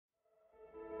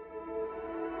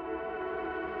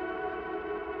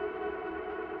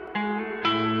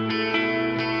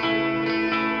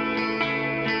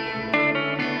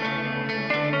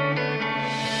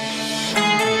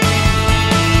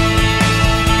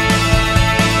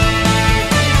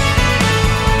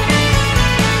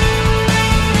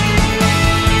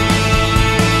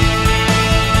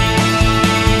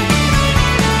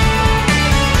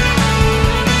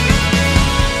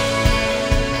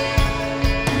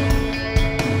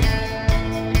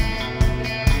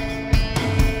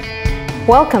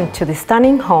Welcome to the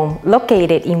stunning home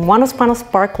located in Buenos Panos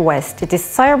Park West, the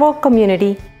desirable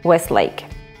community, Westlake.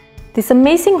 This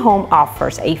amazing home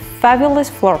offers a fabulous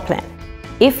floor plan.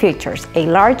 It features a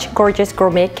large, gorgeous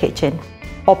gourmet kitchen,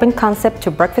 open concept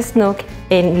to breakfast nook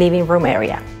and living room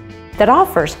area that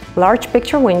offers large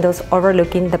picture windows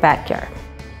overlooking the backyard.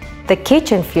 The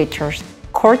kitchen features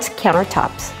quartz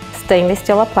countertops, stainless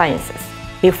steel appliances,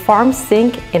 a farm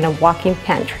sink, and a walk-in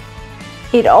pantry.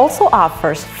 It also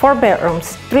offers 4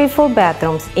 bedrooms, 3 full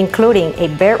bathrooms, including a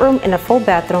bedroom and a full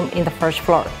bathroom in the first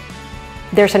floor.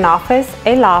 There's an office,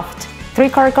 a loft,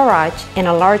 3-car garage, and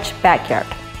a large backyard.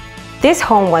 This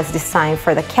home was designed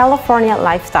for the California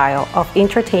lifestyle of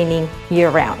entertaining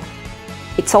year-round.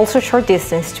 It's also short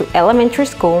distance to elementary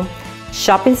school,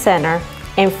 shopping center,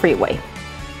 and freeway.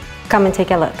 Come and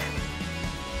take a look.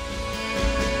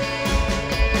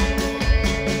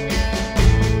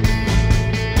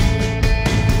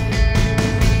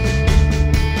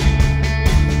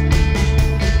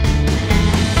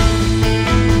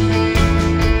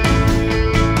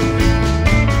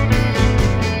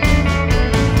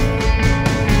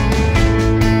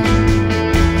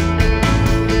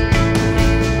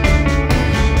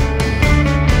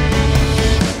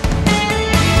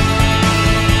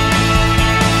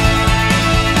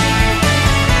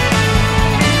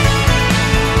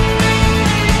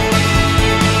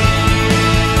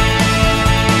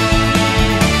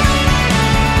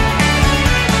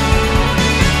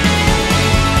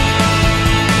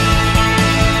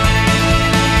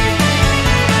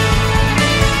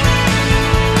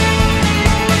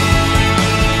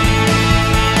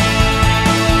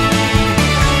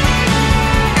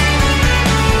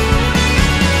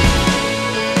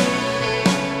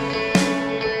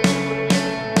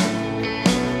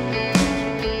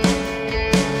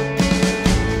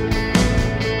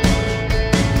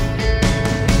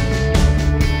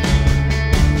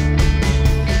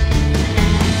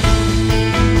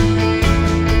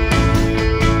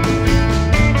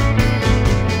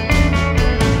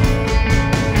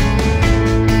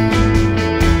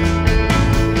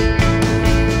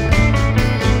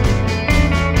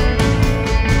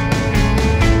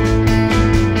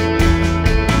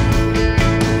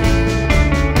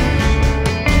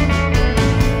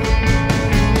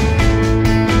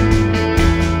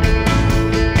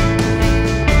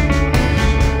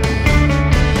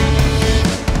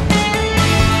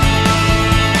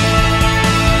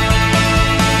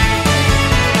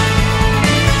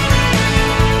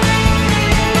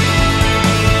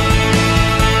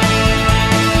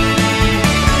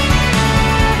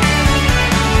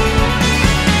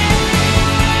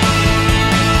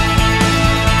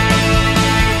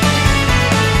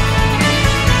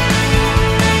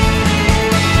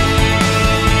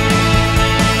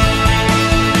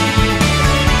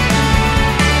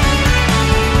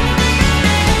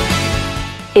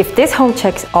 If this home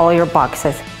checks all your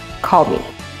boxes, call me.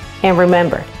 And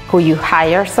remember, who you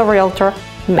hire as a realtor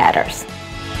matters.